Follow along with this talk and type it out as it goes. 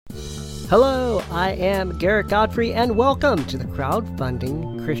Hello, I am Garrett Godfrey, and welcome to the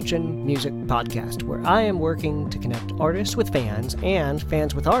Crowdfunding Christian Music Podcast, where I am working to connect artists with fans and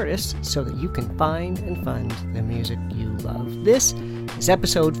fans with artists so that you can find and fund the music you love. This is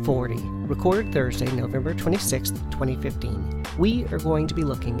episode 40, recorded Thursday, November 26th, 2015. We are going to be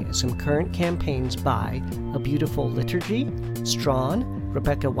looking at some current campaigns by A Beautiful Liturgy, Strawn,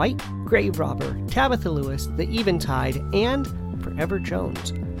 Rebecca White, Grave Robber, Tabitha Lewis, The Eventide, and Forever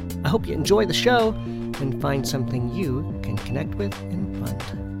Jones. I hope you enjoy the show and find something you can connect with and fund.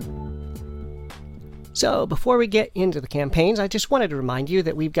 So, before we get into the campaigns, I just wanted to remind you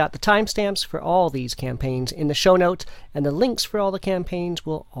that we've got the timestamps for all these campaigns in the show notes, and the links for all the campaigns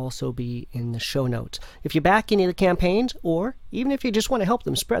will also be in the show notes. If you back any of the campaigns, or even if you just want to help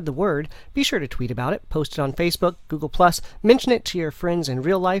them spread the word, be sure to tweet about it, post it on Facebook, Google+, mention it to your friends in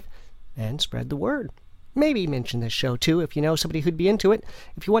real life, and spread the word. Maybe mention this show too if you know somebody who'd be into it.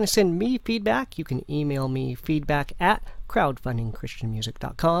 If you want to send me feedback, you can email me feedback at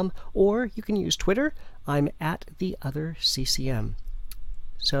crowdfundingchristianmusic.com, or you can use Twitter. I'm at @theotherccm.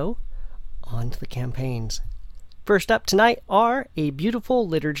 So, on to the campaigns. First up tonight are A Beautiful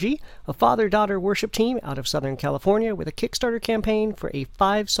Liturgy, a father-daughter worship team out of Southern California with a Kickstarter campaign for a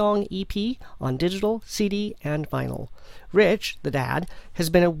 5-song EP on digital, CD, and vinyl. Rich, the dad, has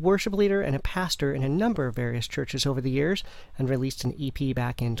been a worship leader and a pastor in a number of various churches over the years and released an EP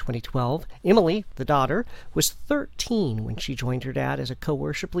back in 2012. Emily, the daughter, was 13 when she joined her dad as a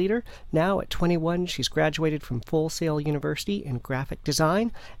co-worship leader. Now at 21, she's graduated from Full Sail University in graphic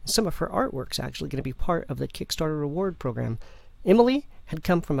design, and some of her artwork's actually going to be part of the Kickstarter reward program. Emily had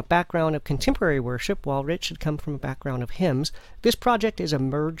come from a background of contemporary worship, while Rich had come from a background of hymns. This project is a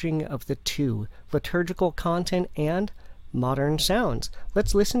merging of the two, liturgical content and modern sounds.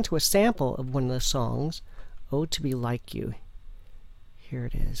 Let's listen to a sample of one of the songs, Oh, to Be Like You. Here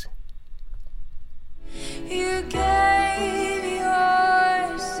it is. You gave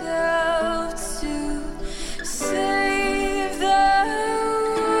yourself to save the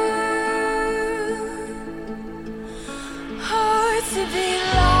world. Oh, to be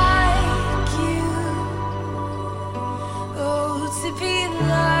like you. Oh, to be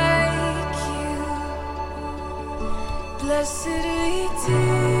like you. Blessed Redeemer,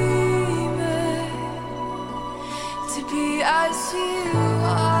 to be as you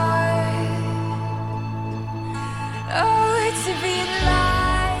are. Oh, to be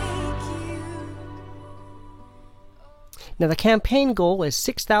like you. Now, the campaign goal is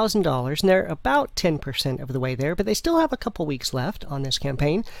 $6,000, and they're about 10% of the way there, but they still have a couple weeks left on this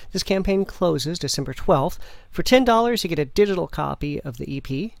campaign. This campaign closes December 12th. For $10, you get a digital copy of the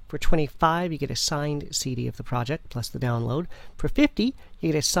EP. For $25, you get a signed CD of the project, plus the download. For $50,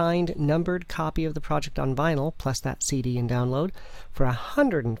 you get a signed, numbered copy of the project on vinyl, plus that CD and download. For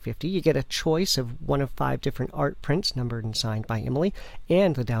 $150, you get a choice of one of 5 different art prints, numbered and signed by Emily,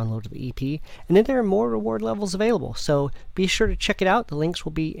 and the download of the EP. And then there are more reward levels available, so be sure to check it out. The links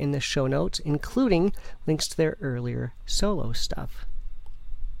will be in the show notes, including links to their earlier solo stuff.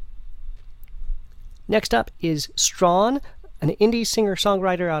 Next up is Strawn, an indie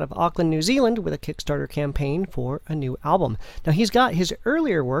singer-songwriter out of Auckland, New Zealand, with a Kickstarter campaign for a new album. Now, he's got his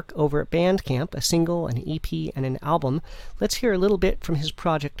earlier work over at Bandcamp, a single, an EP, and an album. Let's hear a little bit from his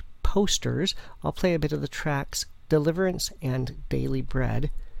project Posters. I'll play a bit of the tracks Deliverance and Daily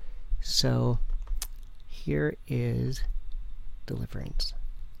Bread. So, here is Deliverance.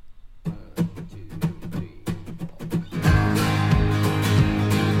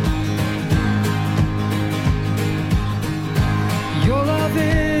 Your love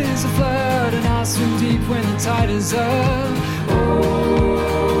is a flood, and I swim deep when the tide is up.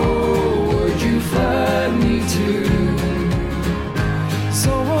 Oh, would you flood me too?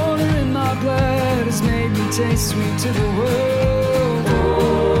 So water in my blood has made me taste sweet to the world.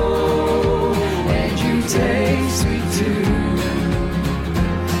 Oh, and you taste sweet too.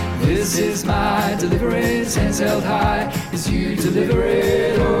 This is my deliverance, hands held high as you deliver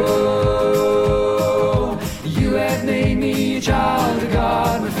it. Oh, you have made me a child of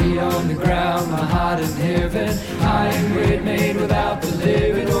God, my feet on the ground, my heart in heaven. I am bread made without the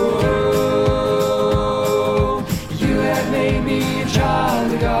leaven. Oh, you have made me a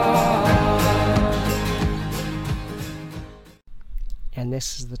child of God. And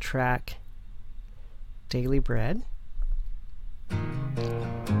this is the track Daily Bread.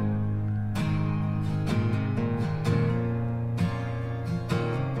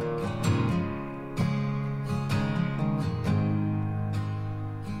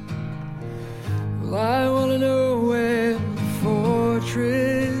 Well, I want to know where the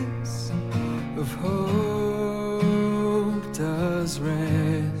fortress of hope does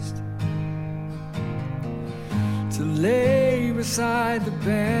rest. to lay beside the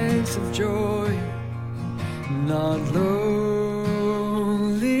banks of joy, not loneliness.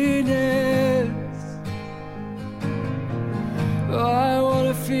 I want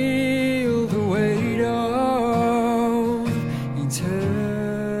to feel the weight of eternal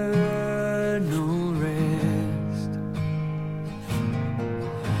rest,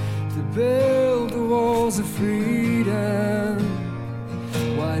 to build the walls of freedom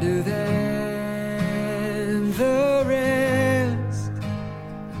wider than the rest.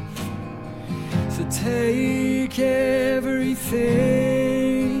 So take everything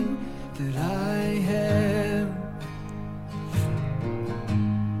that I have,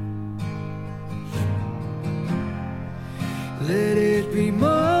 let it be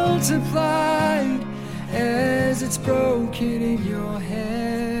multiplied as it's broken in your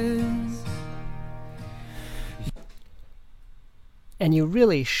hands. And you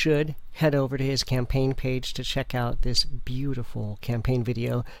really should head over to his campaign page to check out this beautiful campaign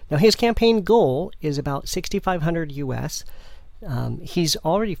video. Now, his campaign goal is about $6,500 US. He's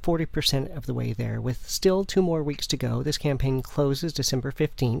already 40% of the way there, with still 2 more weeks to go. This campaign closes December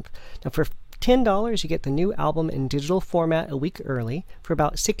 15th. Now, for $10, you get the new album in digital format a week early. For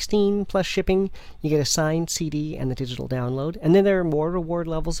about $16 plus shipping, you get a signed CD and the digital download. And then there are more reward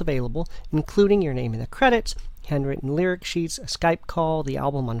levels available, including your name in the credits, handwritten lyric sheets, a Skype call, the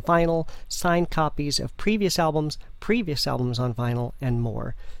album on vinyl, signed copies of previous albums on vinyl, and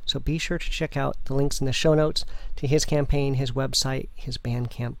more. So be sure to check out the links in the show notes to his campaign, his website, his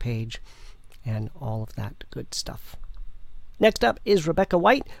Bandcamp page, and all of that good stuff. Next up is Rebecca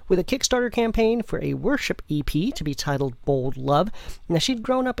White with a Kickstarter campaign for a worship EP to be titled Bold Love. Now, she'd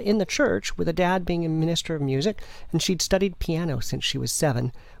grown up in the church with a dad being a minister of music, and she'd studied piano since she was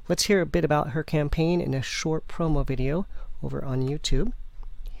 7. Let's hear a bit about her campaign in a short promo video over on YouTube.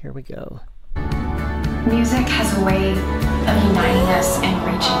 Here we go. Music has a way of uniting us and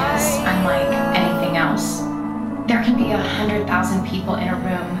reaching us unlike anything else. There can be 100,000 people in a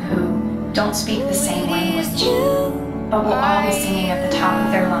room who don't speak the same language, but will all be singing at the top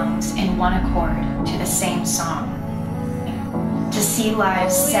of their lungs in one accord to the same song. To see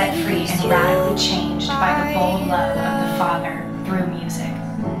lives set free and radically changed by the bold love of the Father through music.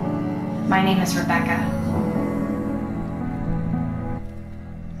 My name is Rebecca.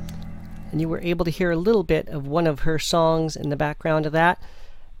 And you were able to hear a little bit of one of her songs in the background of that.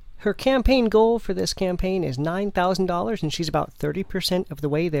 Her campaign goal for this campaign is $9,000, and she's about 30% of the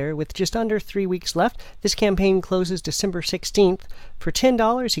way there with just under 3 weeks left. This campaign closes December 16th. For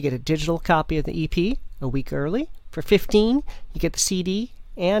 $10, you get a digital copy of the EP a week early. For $15, you get the CD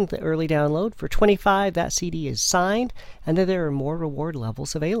and the early download. For $25, that CD is signed, and then there are more reward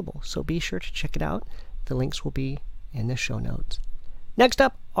levels available. So be sure to check it out. The links will be in the show notes. Next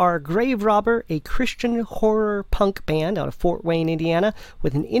up are Grave Robber, a Christian horror punk band out of Fort Wayne, Indiana,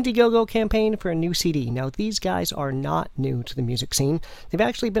 with an Indiegogo campaign for a new CD. Now, these guys are not new to the music scene. They've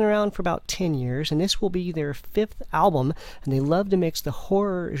actually been around for about 10 years, and this will be their 5th album, and they love to mix the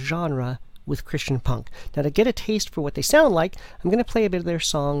horror genre with Christian punk. Now, to get a taste for what they sound like, I'm going to play a bit of their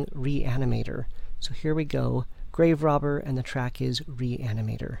song, Reanimator. So here we go, Grave Robber, and the track is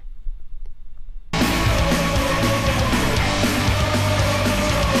Reanimator.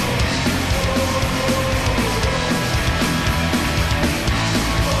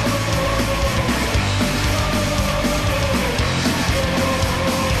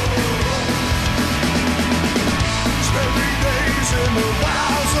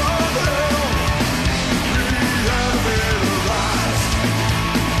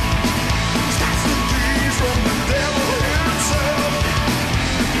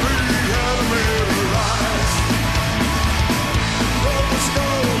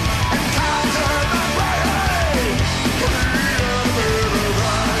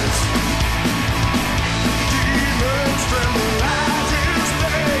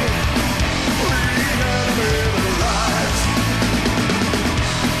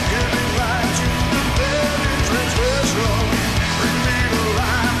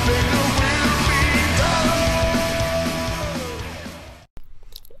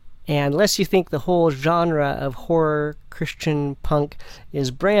 And unless you think the whole genre of horror Christian punk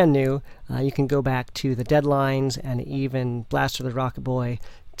is brand new, you can go back to the Deadlines and even Blaster the Rocket Boy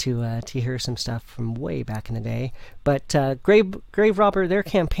to hear some stuff from way back in the day. But Grave Robber, their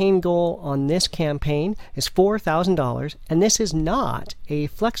campaign goal on this campaign is $4,000, and this is not a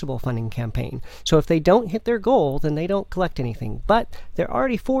flexible funding campaign. So if they don't hit their goal, then they don't collect anything. But they're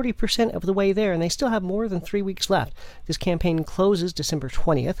already 40% of the way there, and they still have more than 3 weeks left. This campaign closes December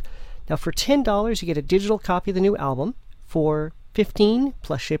 20th. Now, for $10, you get a digital copy of the new album. For $15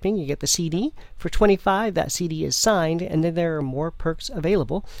 plus shipping, you get the CD. For $25, that CD is signed, and then there are more perks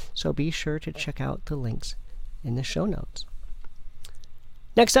available, so be sure to check out the links in the show notes.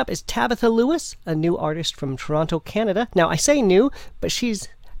 Next up is Tabitha Lewis, a new artist from Toronto, Canada. Now, I say new, but she's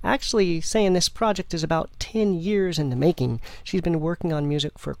actually saying this project is about 10 years in the making. She's been working on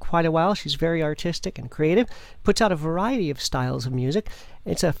music for quite a while. She's very artistic and creative, puts out a variety of styles of music.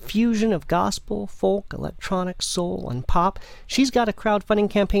 It's a fusion of gospel, folk, electronic, soul, and pop. She's got a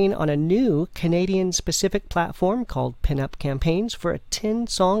crowdfunding campaign on a new Canadian-specific platform called Pinup Campaigns for a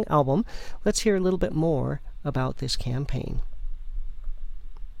 10-song album. Let's hear a little bit more about this campaign.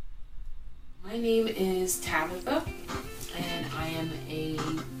 My name is Tabitha, and I am a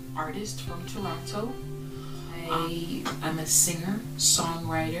artist from Toronto. I'm a singer,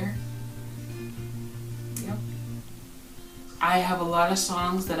 songwriter. Yep. I have a lot of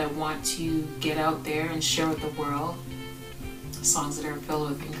songs that I want to get out there and share with the world. Songs that are filled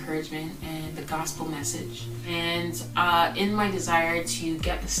with encouragement and the gospel message. And in my desire to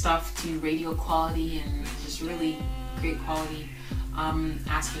get the stuff to radio quality and just really great quality, I'm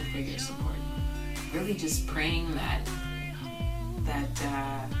asking for your support. Really just praying that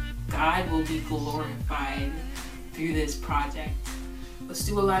God will be glorified through this project. Let's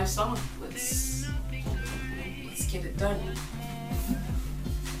do a live song. Let's get it done.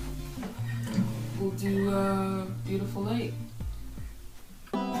 We'll do Beautiful Light.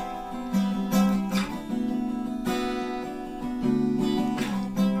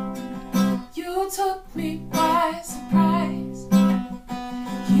 You took me by surprise.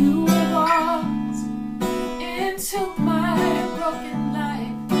 You walked into my broken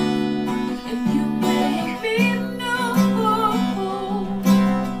life, and you made me new.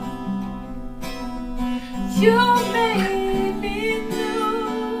 You made me new.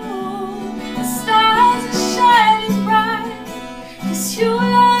 The stars are shining bright, 'cause you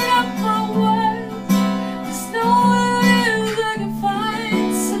light up my world. There's nowhere else I can find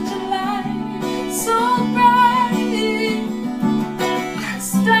such a light so bright. The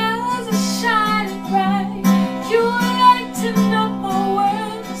stars are shining bright. You lighten up my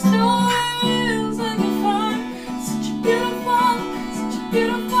world. There's nowhere else I can find such a beautiful light.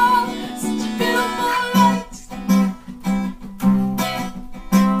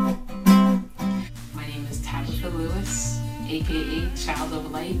 My name is Tabitha Lewis, aka Child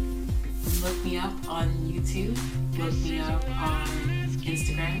of Light. Look me up on YouTube. Look me up on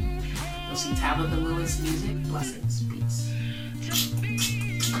Instagram. You'll see Tabitha Lewis Music. Blessings. Peace.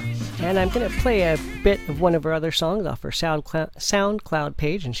 And I'm going to play a bit of one of her other songs off her SoundCloud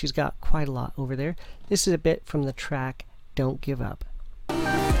page, and she's got quite a lot over there. This is a bit from the track Don't Give Up.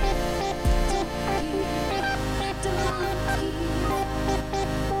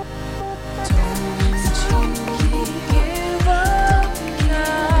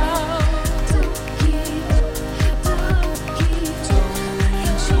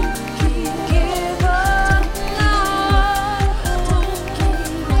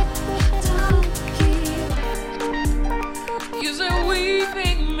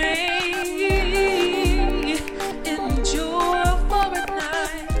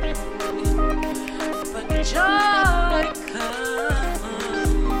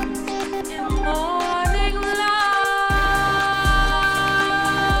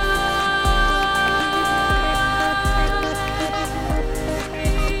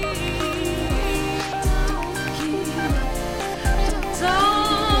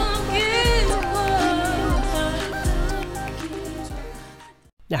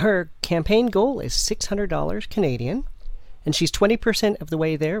 Now her campaign goal is $600 Canadian, and she's 20% of the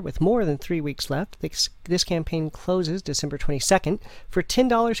way there with more than 3 weeks left. This campaign closes December 22nd. For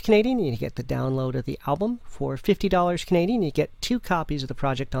 $10 Canadian, you get the download of the album. For $50 Canadian, you get 2 copies of the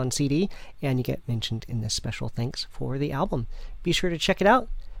project on CD, and you get mentioned in this special thanks for the album. Be sure to check it out.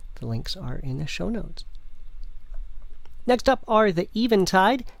 The links are in the show notes. Next up are the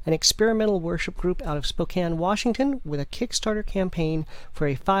Eventide, an experimental worship group out of Spokane, Washington, with a Kickstarter campaign for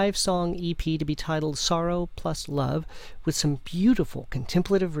a 5-song EP to be titled Sorrow Plus Love, with some beautiful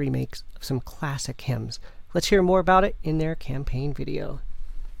contemplative remakes of some classic hymns. Let's hear more about it in their campaign video.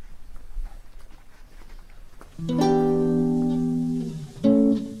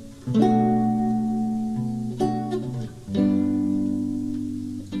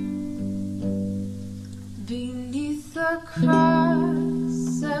 The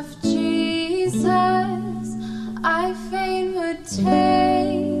cross of Jesus, I fain would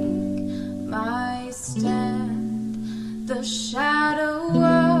take my stand. The shadow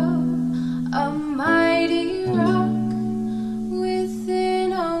of a mighty rock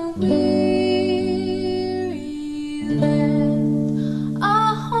within a weary land.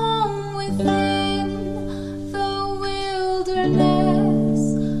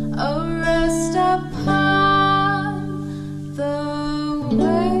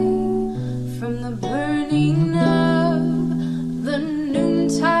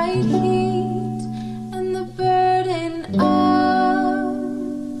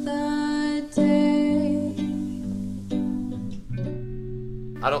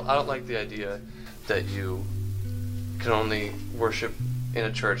 I don't like the idea that you can only worship in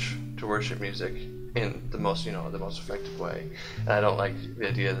a church to worship music in the most effective way. And I don't like the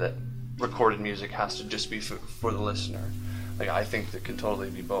idea that recorded music has to just be for the listener. Like, I think it can totally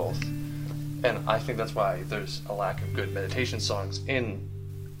be both. And I think that's why there's a lack of good meditation songs in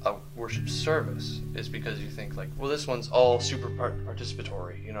a worship service, is because you think like, well, this one's all super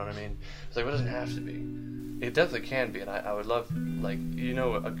participatory, you know what I mean? It's like, well, it doesn't have to be. It definitely can be, and I would love, like, you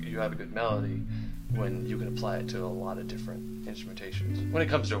have a good melody when you can apply it to a lot of different instrumentations when it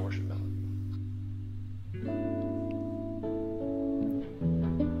comes to a worship melody.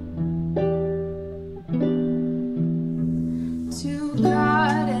 To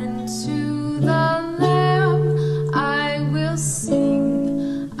God and to the Lamb I will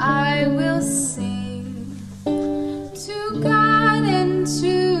sing, I will sing. To God and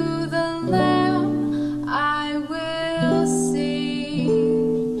to the Lamb I will sing.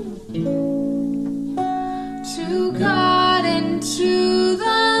 To God and to the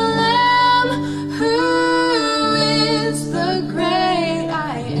Lamb who is the great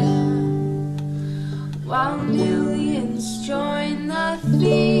I am. While millions join the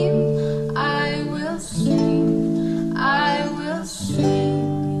theme, I will sing, I will sing.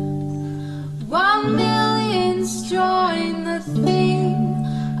 While millions join the theme,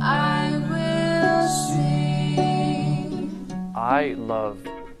 I will sing. I love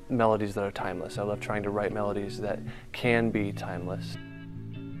melodies that are timeless. I love trying to write melodies that can be timeless.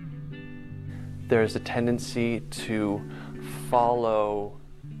 There's a tendency to follow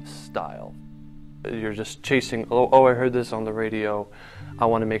style. You're just chasing, oh, I heard this on the radio, I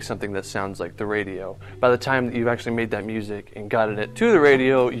want to make something that sounds like the radio. By the time that you've actually made that music and gotten it to the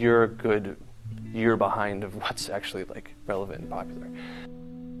radio, you're a good year behind of what's actually like relevant and popular.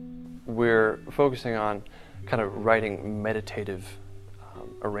 We're focusing on kind of writing meditative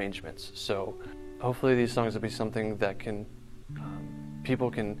arrangements. So hopefully these songs will be something that can people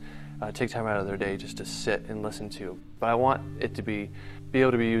can take time out of their day just to sit and listen to. But I want it to be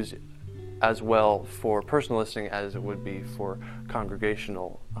able to be used as well for personal listening as it would be for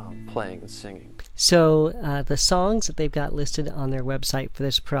congregational playing and singing. So the songs that they've got listed on their website for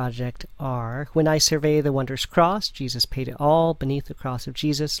this project are When I Survey the Wondrous Cross, Jesus Paid It All, Beneath the Cross of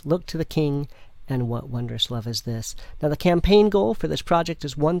Jesus, Look to the King, and What Wondrous Love Is This. Now the campaign goal for this project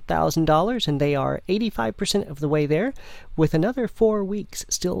is $1,000, and they are 85% of the way there, with another 4 weeks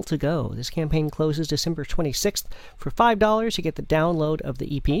still to go. This campaign closes December 26th. For $5, you get the download of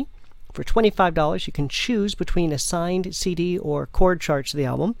the EP. For $25, you can choose between a signed CD or chord charts of the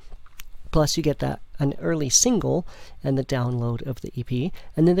album. Plus, you get an early single and the download of the EP.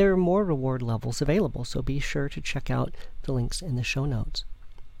 And then there are more reward levels available, so be sure to check out the links in the show notes.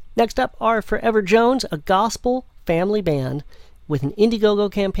 Next up are Forever Jones, a gospel family band with an Indiegogo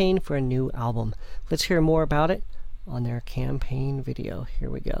campaign for a new album. Let's hear more about it on their campaign video. Here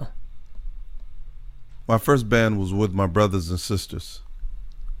we go. My first band was with my brothers and sisters.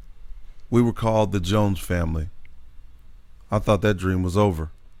 We were called the Jones Family. I thought that dream was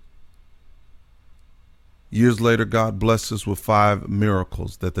over. Years later, God blessed us with 5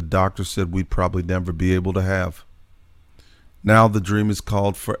 miracles that the doctor said we'd probably never be able to have. Now the dream is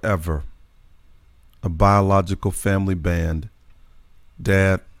called Forever, a biological family band,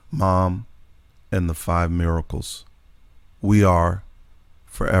 Dad, Mom, and the 5 miracles. We are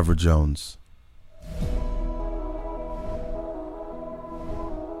Forever Jones.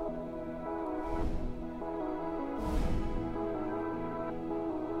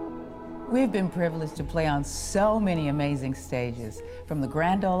 We've been privileged to play on so many amazing stages, from the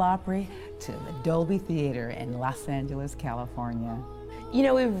Grand Ole Opry to the Dolby Theater in Los Angeles, California. You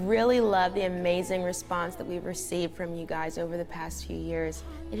know, we've really loved the amazing response that we've received from you guys over the past few years.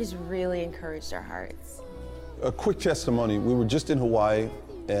 It has really encouraged our hearts. A quick testimony, we were just in Hawaii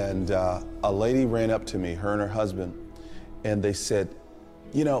and a lady ran up to me, her and her husband, and they said,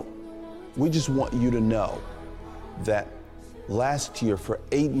 you know, we just want you to know that last year for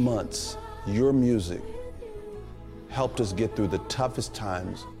 8 months, your music helped us get through the toughest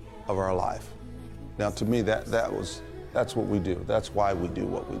times of our life. Now to me, that's what we do. That's why we do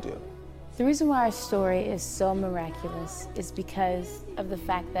what we do. The reason why our story is so miraculous is because of the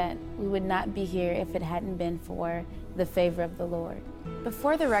fact that we would not be here if it hadn't been for the favor of the Lord.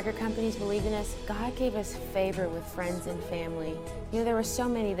 Before the record companies believed in us, God gave us favor with friends and family. You know, there were so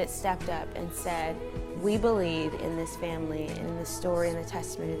many that stepped up and said, we believe in this family, in the story and the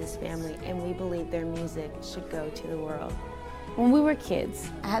testimony of this family, and we believe their music should go to the world. When we were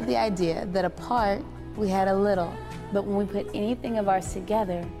kids, I had the idea that apart, we had a little, but when we put anything of ours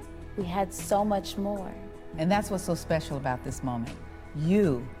together, we had so much more. And that's what's so special about this moment.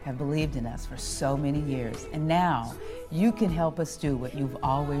 You have believed in us for so many years, and now you can help us do what you've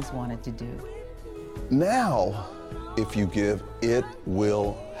always wanted to do. Now, if you give, it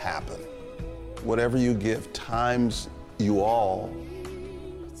will happen. Whatever you give times you all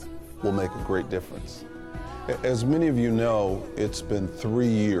will make a great difference. As many of you know, it's been 3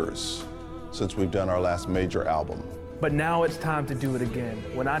 years since we've done our last major album. But now it's time to do it again.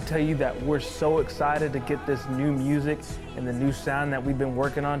 When I tell you that we're so excited to get this new music and the new sound that we've been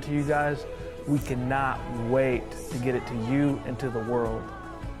working on to you guys, we cannot wait to get it to you and to the world.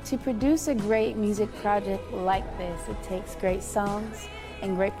 To produce a great music project like this, it takes great songs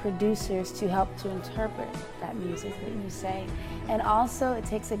and great producers to help to interpret that music that you say. And also, it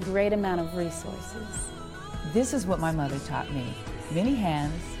takes a great amount of resources. This is what my mother taught me. Many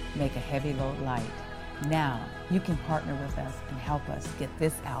hands make a heavy load light. Now, you can partner with us and help us get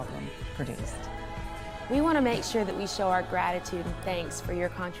this album produced. We want to make sure that we show our gratitude and thanks for your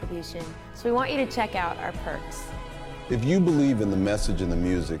contribution, so we want you to check out our perks. If you believe in the message and the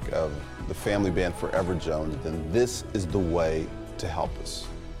music of the family band Forever Jones, then this is the way to help us.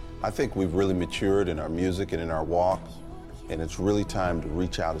 I think we've really matured in our music and in our walk, and it's really time to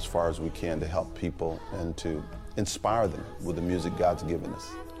reach out as far as we can to help people and to inspire them with the music God's given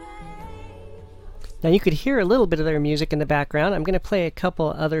us. Now you could hear a little bit of their music in the background. I'm going to play a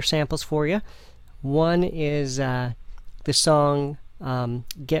couple other samples for you. One is the song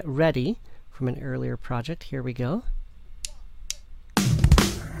Get Ready from an earlier project. Here we go.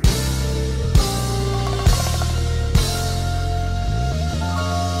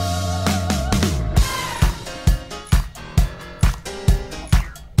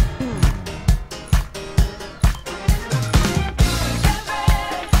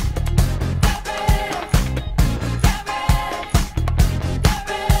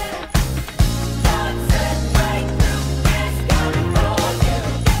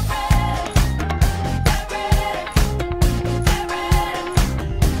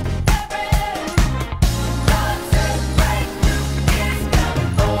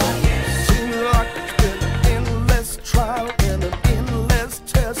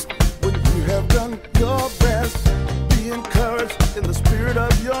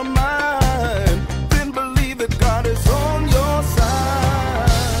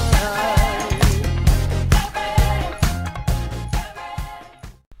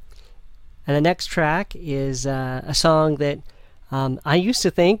 And the next track is a song that I used to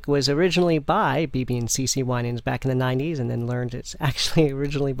think was originally by B.B. and C.C. Winans back in the 90s, and then learned it's actually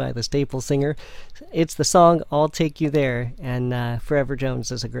originally by the Staple Singer. It's the song I'll Take You There, and Forever Jones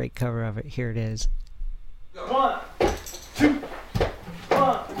does a great cover of it. Here it is. 1, 2,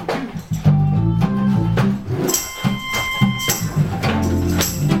 1, 2.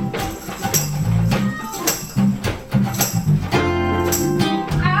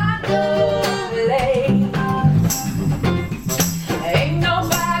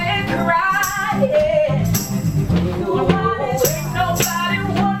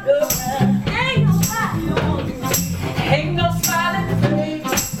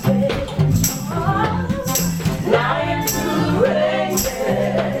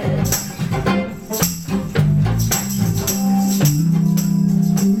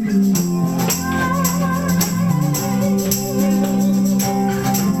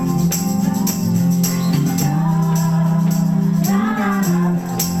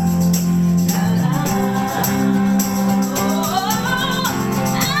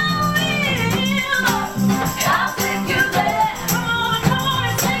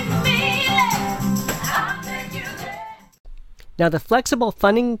 Now, the flexible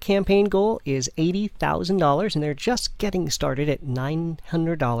funding campaign goal is $80,000, and they're just getting started at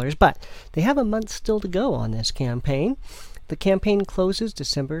 $900, but they have a month still to go on this campaign. The campaign closes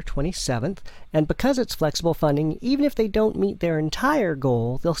December 27th, and because it's flexible funding, even if they don't meet their entire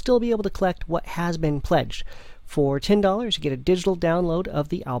goal, they'll still be able to collect what has been pledged. For $10, you get a digital download of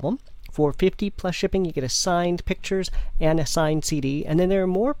the album. For $50 plus shipping, you get a signed pictures and a signed CD, and then there are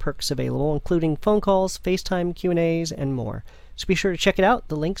more perks available, including phone calls, FaceTime Q&As, and more. So be sure to check it out.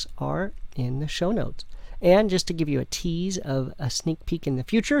 The links are in the show notes. And just to give you a tease of a sneak peek in the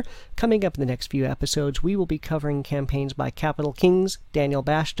future, coming up in the next few episodes, we will be covering campaigns by Capital Kings, Daniel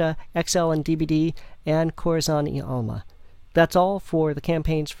Bashta, XL and DBD, and Corazon y Alma. That's all for the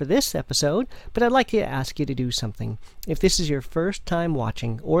campaigns for this episode, but I'd like to ask you to do something. If this is your first time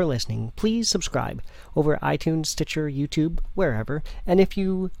watching or listening, please subscribe over iTunes, Stitcher, YouTube, wherever. And if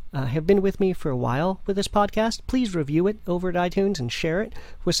you have been with me for a while with this podcast, please review it over at iTunes and share it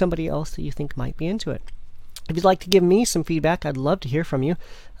with somebody else that you think might be into it. If you'd like to give me some feedback, I'd love to hear from you,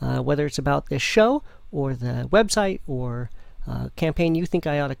 whether it's about this show or the website or campaign you think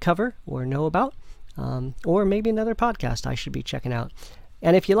I ought to cover or know about, or maybe another podcast I should be checking out.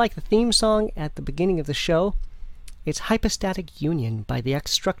 And if you like the theme song at the beginning of the show, it's Hypostatic Union by the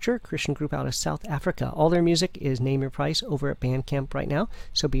X Structure, Christian group out of South Africa. All their music is Name Your Price over at Bandcamp right now,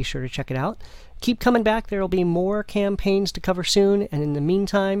 so be sure to check it out. Keep coming back. There will be more campaigns to cover soon, and in the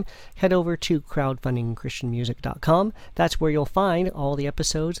meantime, head over to crowdfundingchristianmusic.com. That's where you'll find all the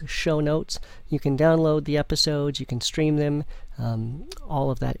episodes, show notes. You can download the episodes, you can stream them. All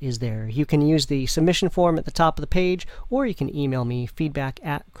of that is there. You can use the submission form at the top of the page, or you can email me,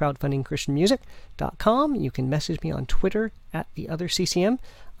 feedback@crowdfundingchristianmusic.com. You can message me on Twitter @TheOtherCCM.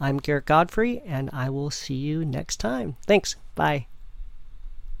 I'm Garrett Godfrey, and I will see you next time. Thanks. Bye.